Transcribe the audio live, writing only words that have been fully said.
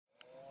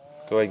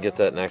Go ahead and get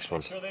that next one.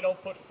 I'm sure they don't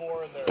put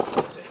 4 in there.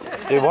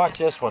 Dude, watch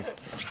this one.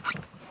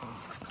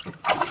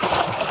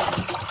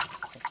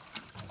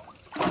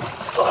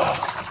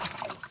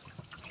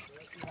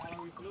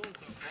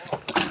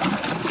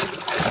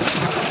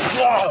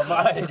 Oh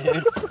my,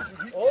 dude.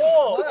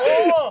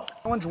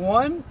 Challenge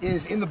 1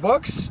 is in the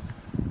books.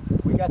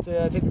 We got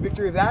to take the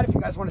victory of that. If you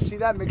guys want to see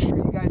that, make sure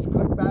you guys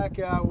click back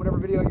whatever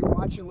video you're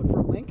watching, look for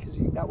a link, because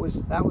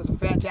that was a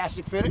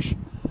fantastic finish.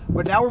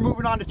 But now we're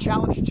moving on to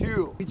challenge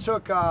 2. We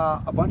took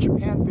a bunch of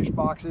panfish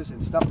boxes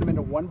and stuffed them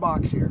into one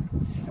box here.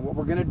 And what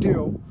we're gonna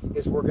do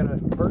is we're gonna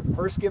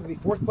first give the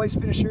 4th place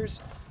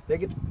finishers, they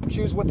get to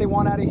choose what they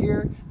want out of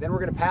here. Then we're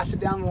gonna pass it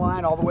down the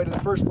line all the way to the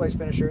 1st place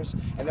finishers.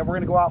 And then we're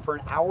gonna go out for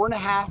an hour and a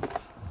half,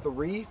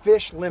 3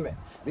 fish limit.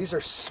 These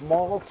are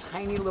small,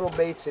 tiny little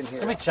baits in here.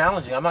 It's gonna be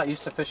challenging. I'm not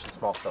used to fishing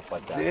small stuff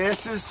like that.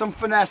 This is some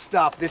finesse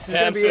stuff. This is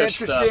gonna be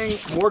interesting.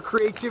 Stuff. More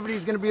creativity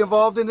is gonna be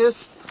involved in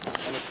this,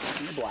 and it's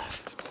gonna be a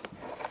blast.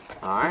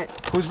 All right.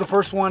 Who's the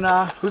first one?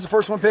 Who's the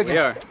first one picking? We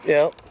are.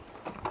 Yep.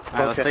 All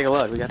right, let's take a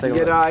look. We gotta take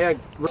a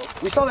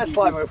look. We saw that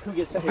slide move. I'm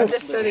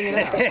just setting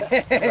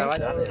it out.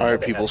 All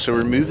right, people. So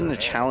we're moving to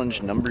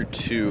challenge number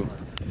 2.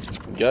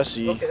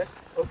 Gussie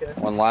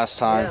won last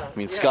time. I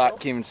mean,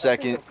 Scott came in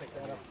 2nd.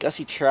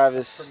 Gussie,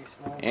 Travis,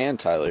 and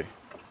Tyler.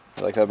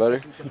 You like that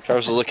better?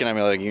 Travis was looking at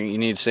me like, you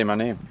need to say my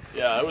name.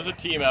 Yeah, it was a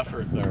team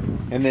effort there.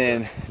 And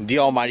then D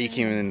Almighty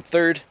came in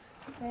 3rd.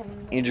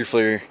 Andrew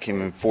Flair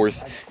came in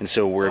 4th. And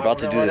so we're about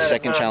to do the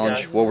 2nd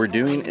challenge. What we're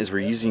doing is we're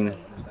using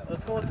the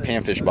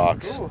panfish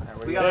box.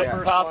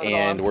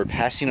 And we're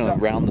passing it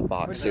around the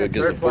box. So it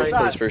goes to 4th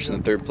place first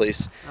and then 3rd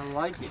place. And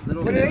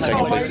then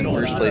 2nd place and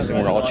 1st place. And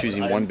we're all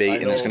choosing one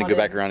bait. And it's going to go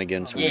back around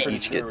again. So we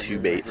each get 2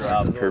 baits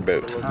per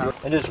boat.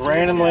 And just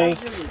randomly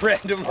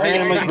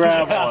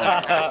grab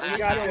one.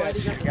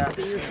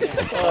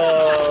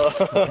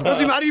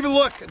 Doesn't even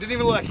look. Didn't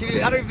even look.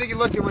 I don't even think he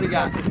looked at what he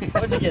got.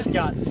 What'd you get,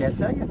 Scott? Can't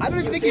tell you. I don't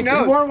even think he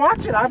knows. You weren't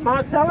watching. I'm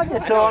not telling you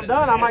until I'm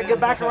done. I might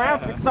get back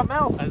around and pick something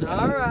else.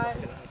 All right.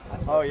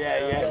 Oh,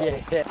 yeah.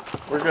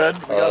 We're good.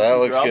 Oh, that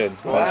looks good.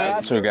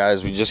 So,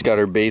 guys, we just got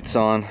our baits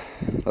on.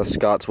 That's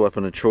Scott's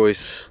weapon of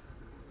choice.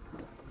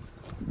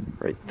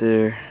 Right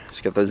there.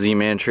 Just got that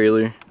Z-Man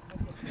trailer.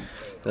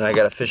 Then I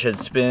got a fish head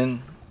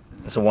spin.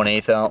 It's a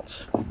 1/8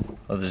 ounce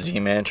of the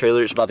Z-Man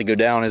trailer. It's about to go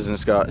down, isn't it,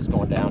 Scott? It's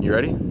going down. You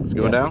ready? It's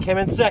going down? We came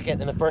in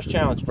 2nd in the 1st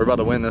challenge. We're about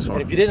to win this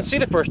one. And if you didn't see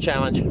the 1st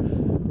challenge,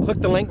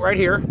 click the link right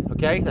here,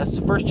 okay? That's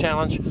the 1st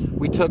challenge.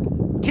 We took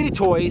kitty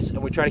toys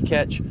and we tried to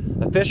catch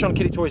a fish on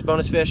kitty toys,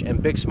 bonus fish,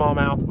 and big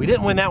smallmouth. We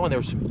didn't win that one. There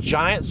was some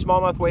giant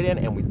smallmouth weighed in,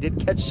 and we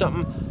did catch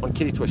something on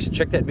kitty toys. So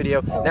check that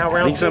video. Now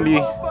round link's gonna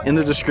be in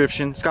the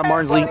description. Scott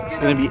Martin's link is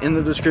gonna be in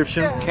the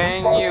description. Let's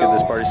get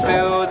this party started.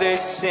 Feel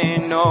this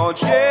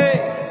energy.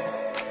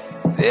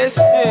 This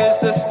is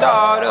the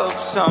start of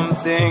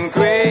something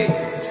great.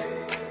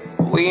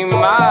 We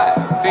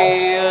might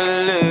be a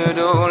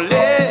little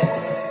late,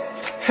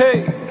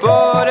 hey,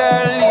 but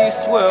at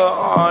least we're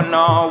on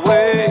our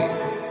way.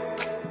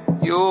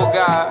 You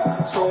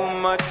got too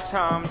much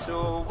time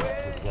to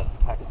wait. You got a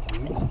pack of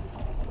tubes?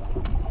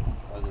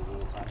 I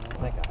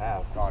think I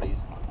have. God,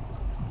 he's...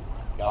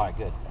 All right,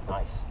 good.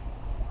 Nice.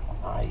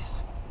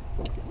 Nice.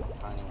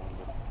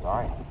 All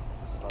right.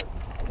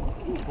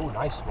 Ooh,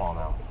 nice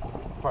smallmouth.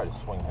 Probably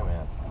just swing him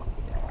in.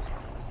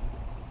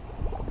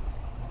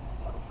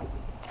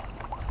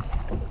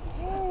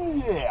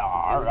 Yeah,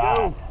 all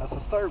right. That's the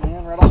start,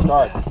 man. Right off the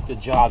start.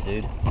 Good job,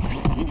 dude.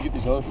 You need to get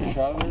these other fish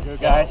out of there. Good,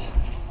 guys.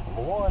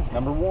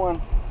 Number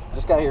one.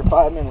 Just got here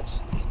 5 minutes.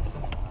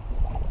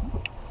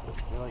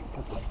 They like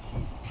put some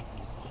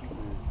cheaper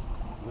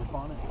lip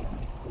on it.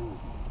 Ooh.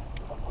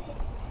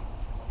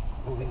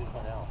 Ooh, he just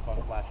went down. Saw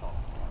the flash on.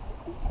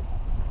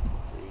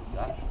 There you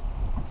got it.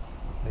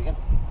 Digging.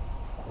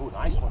 Ooh,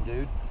 nice one,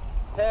 dude.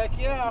 Heck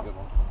yeah. That's a good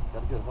one.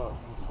 Got a good hook.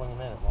 You can swing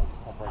him in as long as you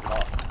don't break it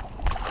off.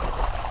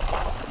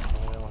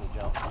 Swing him in when he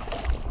jumps.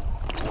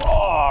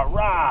 All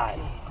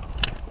right.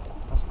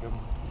 That's a good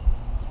one.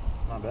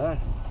 Not bad.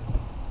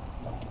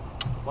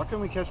 Why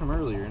couldn't we catch him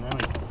earlier? Now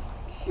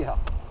Yeah.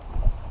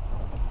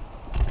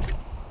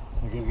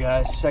 There you go,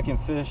 guys. 2nd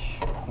fish.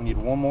 We need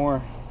 1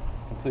 more.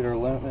 Complete our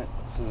limit.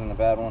 This isn't a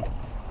bad one.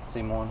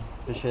 Same one.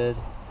 Fish head.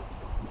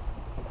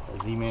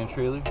 A Z-Man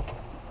trailer.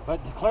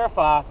 But to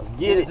clarify,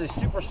 it is a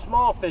super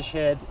small fish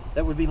head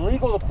that would be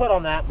legal to put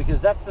on that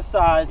because that's the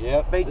size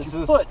bait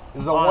you put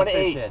on a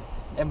fish head.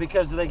 And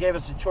because they gave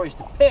us a choice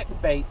to pick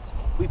baits,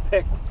 we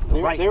picked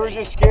the right They were bait.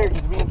 just scared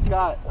because me and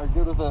Scott are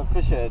good with a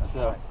fish head,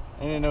 so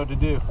they didn't know what to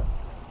do.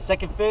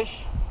 2nd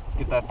fish. Let's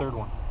get that 3rd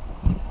one.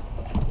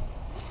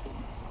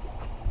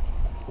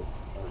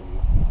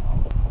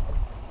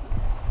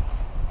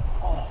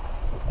 Oh.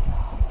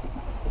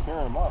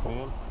 Tearing them up,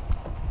 man.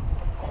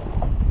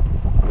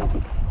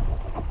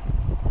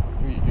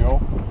 Here you go.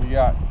 What you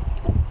got?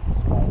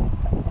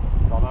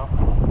 Smallmouth.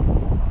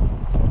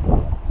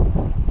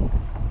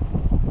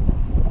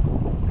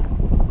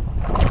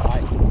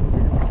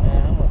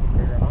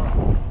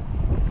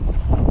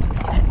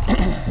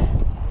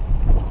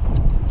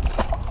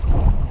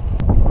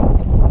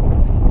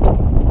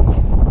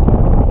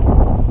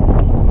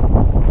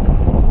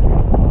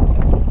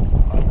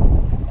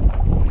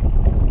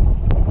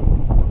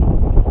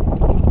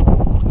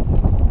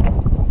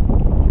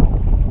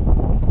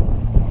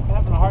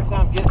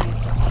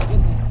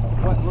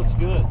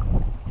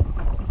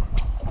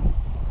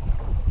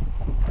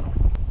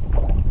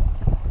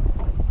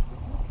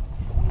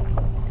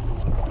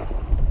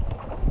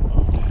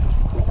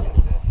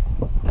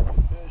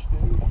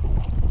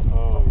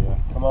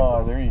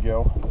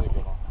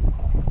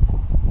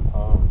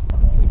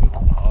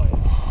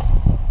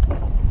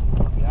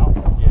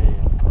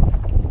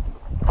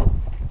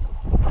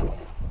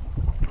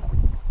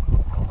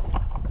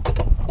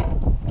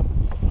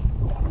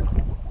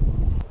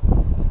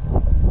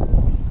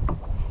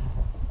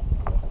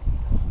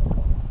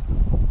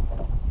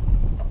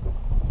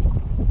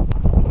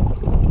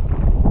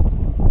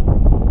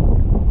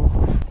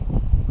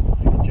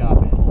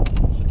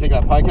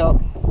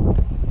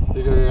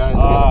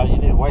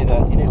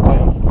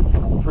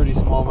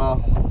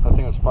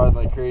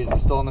 crazy.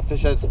 Still on the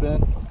fish head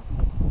spin.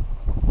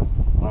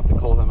 I'll have to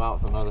call him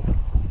out with another.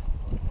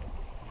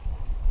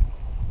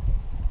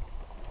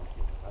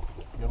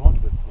 Good one?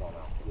 Good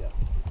smallmouth. Yeah.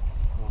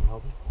 You want to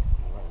help you?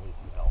 I need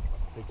some help.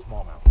 Big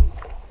smallmouth, please.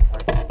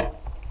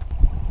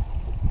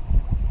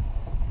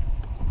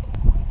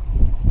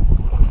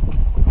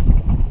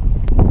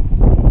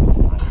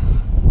 Nice.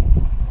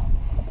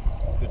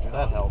 Good job.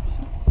 That helps.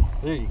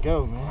 There you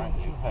go, man. Right,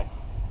 okay.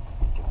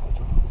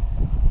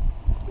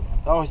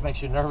 It always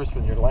makes you nervous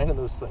when you're landing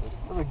those things.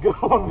 That's a good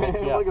one, man.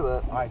 Yeah. Look at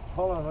that. All right,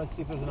 hold on. Let's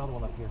see if there's another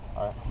one up here.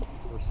 All right.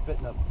 We're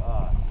spitting up.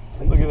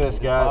 Look at this,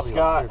 guys.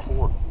 Scott.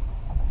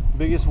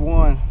 Biggest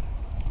one.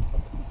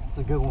 It's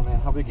a good one, man.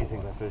 How big do you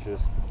think that fish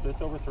is?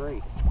 Just over 3.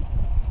 It's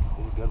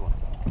a good one.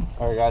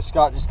 All right, guys.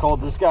 Scott just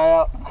called this guy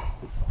out.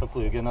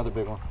 Hopefully we'll get another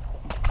big one.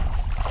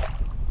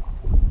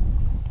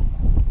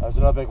 That was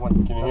another big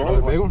one. Can you hear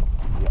another big one?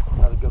 Yeah,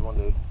 another good one,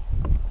 dude.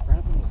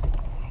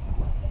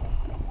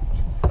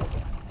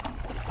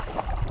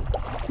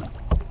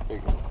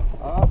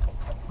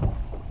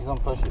 He's on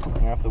push it. You're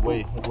gonna have to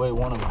weigh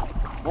one of them.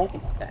 Nope.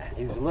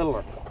 He was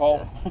littler.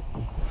 Call.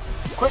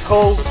 Quick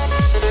hold.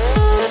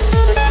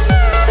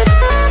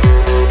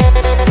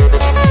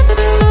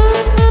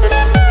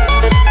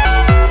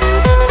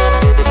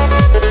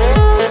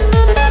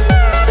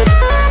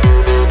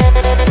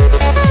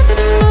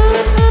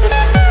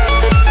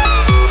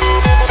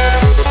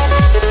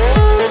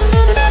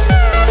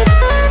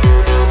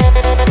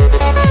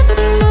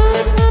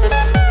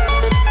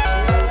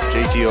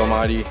 JT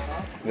Almighty.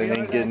 They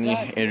didn't get any.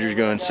 Andrew's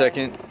going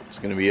second. It's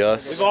going to be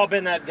us. We've all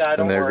been that guy,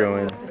 don't And they're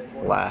worry.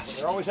 going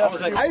last.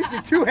 I used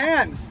to do 2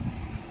 hands.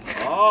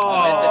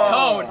 Oh, it's a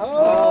toad.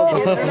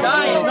 Oh,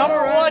 Giant.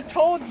 number 1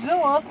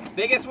 Toadzilla.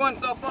 Biggest one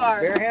so far.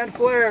 bare hand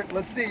flare.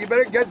 Let's see. You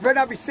guys better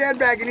not be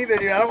sandbagging either,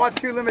 dude. I don't want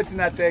 2 limits in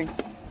that thing.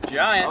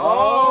 Giant.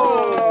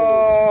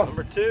 Oh.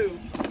 Number 2.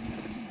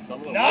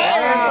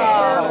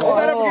 Nice. Hold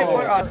that up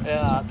again.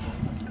 At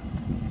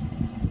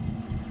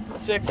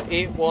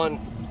 681.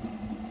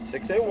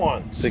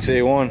 681.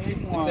 681.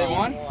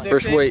 681.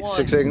 First weight,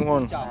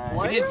 681.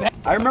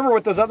 I remember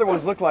what those other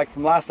ones looked like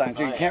from last time,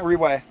 so you can't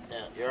reweigh.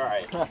 Yeah, you're all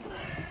right.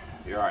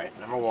 You're all right.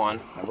 Number 1.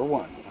 Number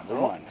 1. Number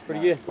 1.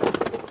 Pretty good.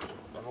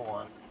 Number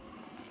 1.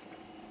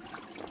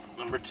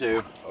 Number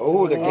 2.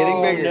 Oh, they're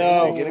getting bigger.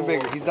 no. They're getting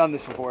bigger. He's done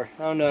this before.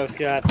 Oh no,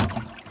 Scott.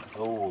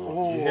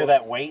 Oh, you hear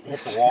that weight hit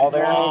the wall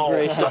there? Oh,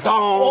 gracious.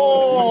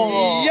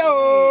 Oh.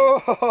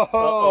 Yo!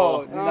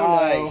 Uh-oh.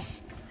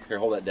 Nice. Here,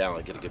 hold that down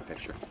and get a good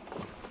picture.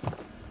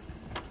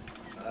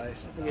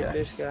 Nice. That's a good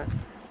fish, Scott.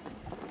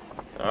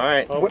 All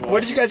right. What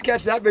did you guys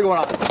catch that big one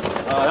on?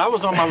 That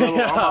was on my little,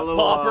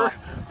 Popper.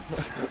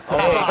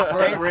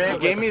 Great rig. You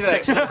gave me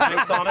that.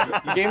 On it.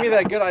 You gave me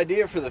that good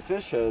idea for the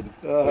fish head.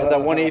 We had that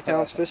 1/8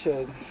 ounce fish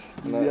head.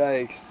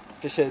 Yikes.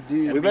 Fish head,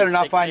 dude. We better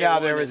not find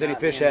out there was any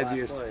fish heads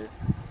used.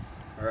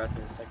 Or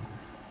after the second.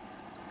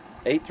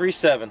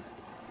 837.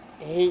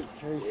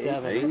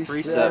 837.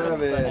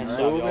 837.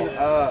 Moving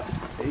up.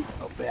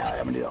 Oh, yeah,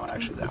 I'm gonna do that one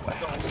actually that way.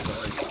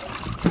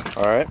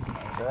 All right.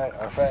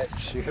 All right,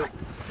 shoot.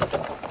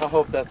 I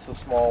hope that's the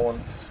small one.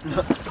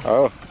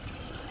 Oh.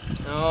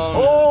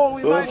 Oh,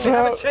 we might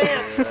have a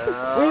chance.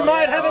 We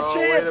might have a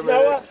chance,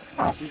 Noah.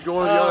 He's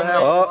going the other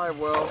half Oh. alive,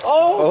 well.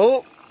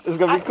 Oh, It's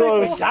going to be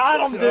close. we got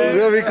him, It's dude.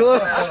 going to be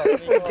close.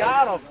 We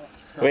got him.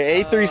 Wait,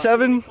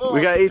 837?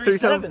 We got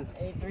 837?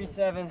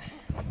 837.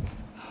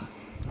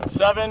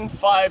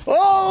 7-5.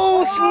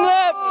 Oh,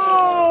 snap!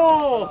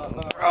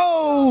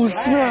 Oh,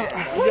 snap!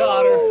 We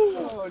got her.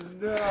 Oh,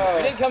 no.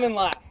 We didn't come in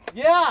last.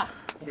 Yeah.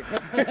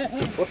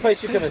 What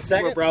place you come in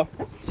second, bro.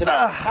 So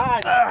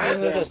tied.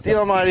 Steel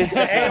Almighty.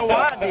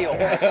 AOY deal.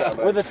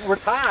 We're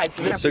tied.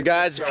 So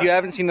guys, if you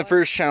haven't seen the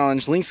first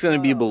challenge, link's going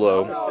to be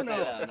below.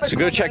 So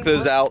go check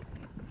those out.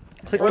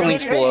 Click the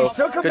links below.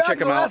 Go check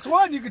them out.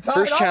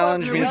 First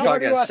challenge, me and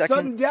Scott got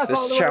second.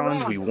 This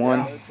challenge, we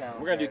won.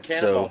 We're gonna do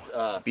cannonball.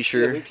 So be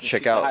sure to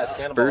check out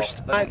first.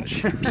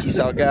 Peace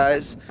out,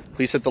 guys.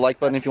 Please hit the like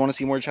button if you want to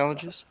see more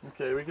challenges.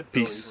 Okay, we can.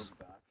 Peace.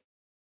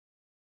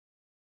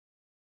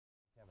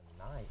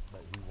 Night,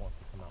 but he wants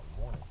to come out in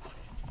the morning.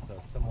 So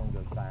if someone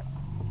goes back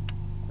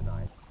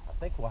tonight, I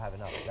think we'll have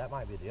enough. That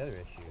might be the other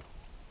issue.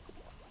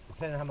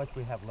 Depending on how much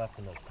we have left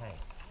in those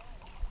tanks.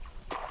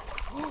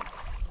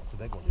 That's a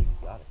big one, dude. You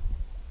got it.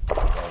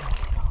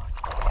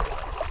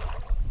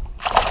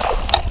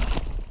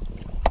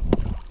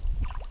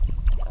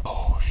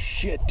 Oh,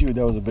 shit, dude.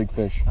 That was a big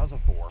fish. That was a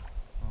 4.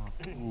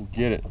 Ooh,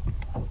 get it.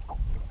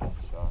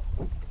 Shot.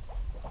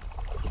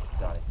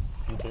 Got it.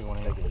 You big one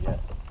ain't it yet.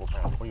 4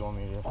 pounds. What do you want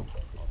me to do?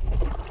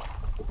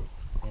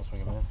 Can you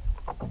swing him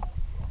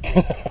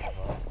in?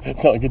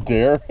 It's not like a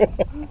dare.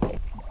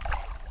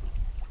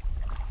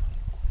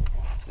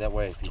 That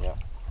way, if you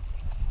have.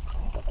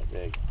 It's not that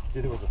big.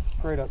 Dude, it was a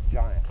straight up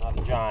giant. Not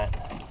a giant.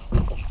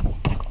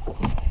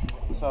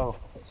 So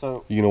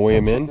You gonna weigh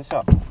him check in? This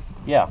out.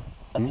 Yeah,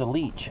 that's a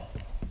leech.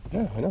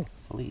 Yeah, I know.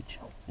 It's a leech.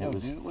 It Oh,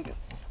 was. dude, look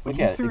Look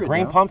you at threw it. it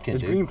Green down. pumpkin,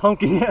 It's dude. green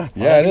pumpkin, yeah.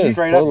 Yeah, Yeah, it is.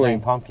 Straight Totally. up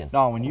green pumpkin.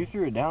 No, when you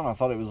threw it down, I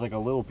thought it was like a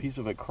little piece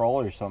of a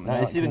crawl or something. No,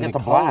 No, it's even the got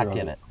the color black of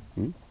in it.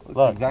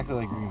 Look, exactly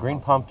like green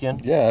pumpkin.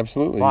 Yeah,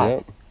 absolutely. Why?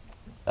 Yeah.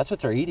 That's what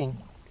they're eating.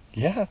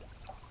 Yeah.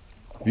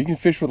 If you can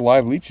fish with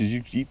live leeches,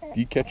 you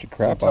catch a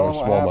crap out of a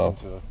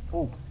smallmouth.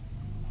 Oh.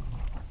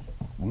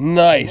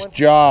 Nice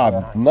job.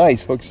 Yeah.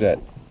 Nice hook set.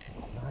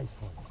 Nice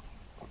one.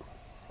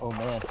 Oh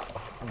man,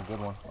 that's a good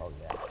one. Oh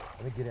yeah.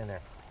 Let me get in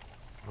there.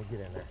 Let me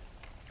get in there.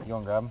 You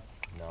gonna grab him?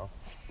 No.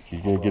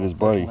 He's gonna get his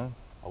buddy.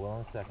 I will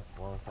in a second.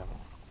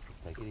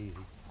 Take it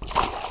easy.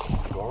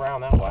 Go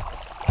around that way.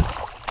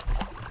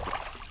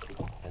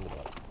 In the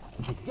boat.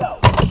 Go.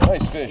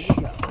 Nice fish.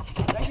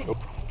 Oh.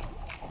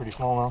 Pretty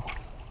small now.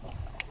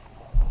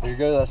 There you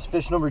go. That's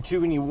fish number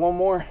 2. We need one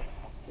more.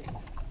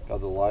 Got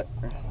the lights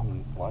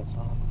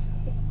on.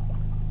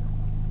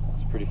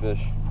 That's a pretty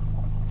fish.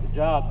 Good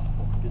job.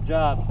 Good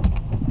job.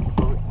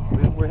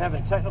 We're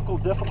having technical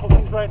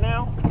difficulties right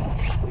now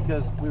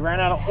because we ran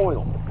out of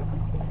oil.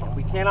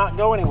 We cannot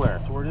go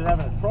anywhere, so we're just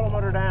having to troll the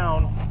motor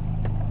down,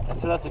 and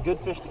so that's a good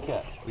fish to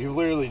catch. We've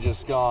literally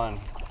just gone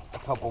a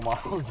couple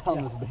miles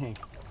down this bank.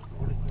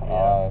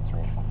 That's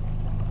right.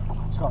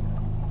 Scott.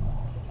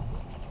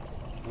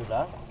 Look at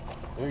that.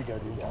 There you go,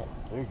 dude. There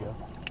you go.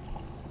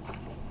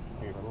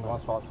 Here, you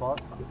want spot?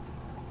 Watch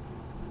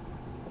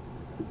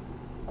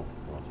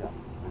out.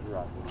 Move your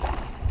right.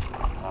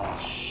 Oh,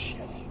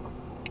 shit.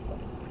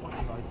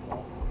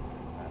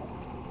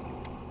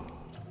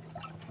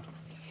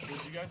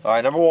 All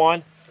right, number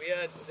 1. We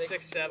had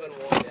 6, 7,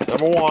 1. Yeah.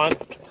 Number 1.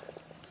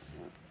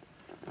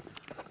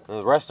 And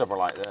the rest of them are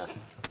like this.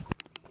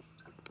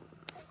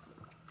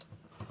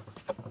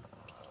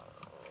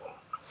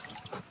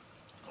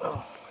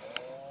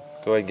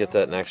 Go ahead and get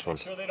that next one.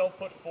 Sure they don't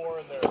put 4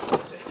 in there.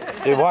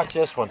 Dude, watch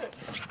this one.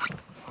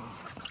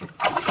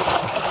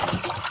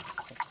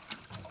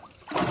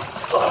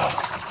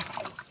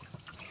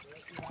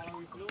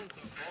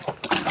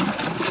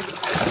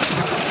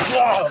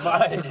 Oh,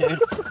 my dude.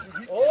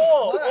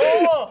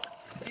 Oh!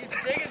 He's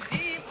digging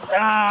deep.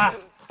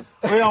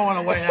 We don't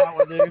want to weigh that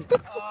one, dude.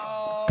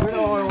 We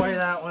don't want to weigh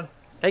that one.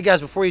 Hey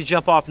guys, before you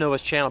jump off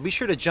Noah's channel, be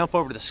sure to jump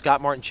over to the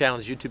Scott Martin channel,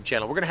 his YouTube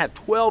channel. We're going to have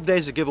 12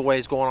 days of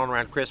giveaways going on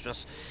around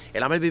Christmas,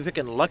 and I'm going to be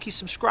picking lucky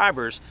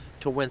subscribers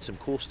to win some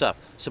cool stuff.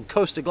 Some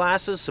Costa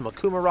glasses, some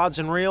Akuma rods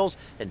and reels,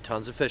 and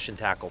tons of fishing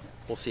tackle.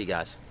 We'll see you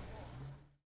guys.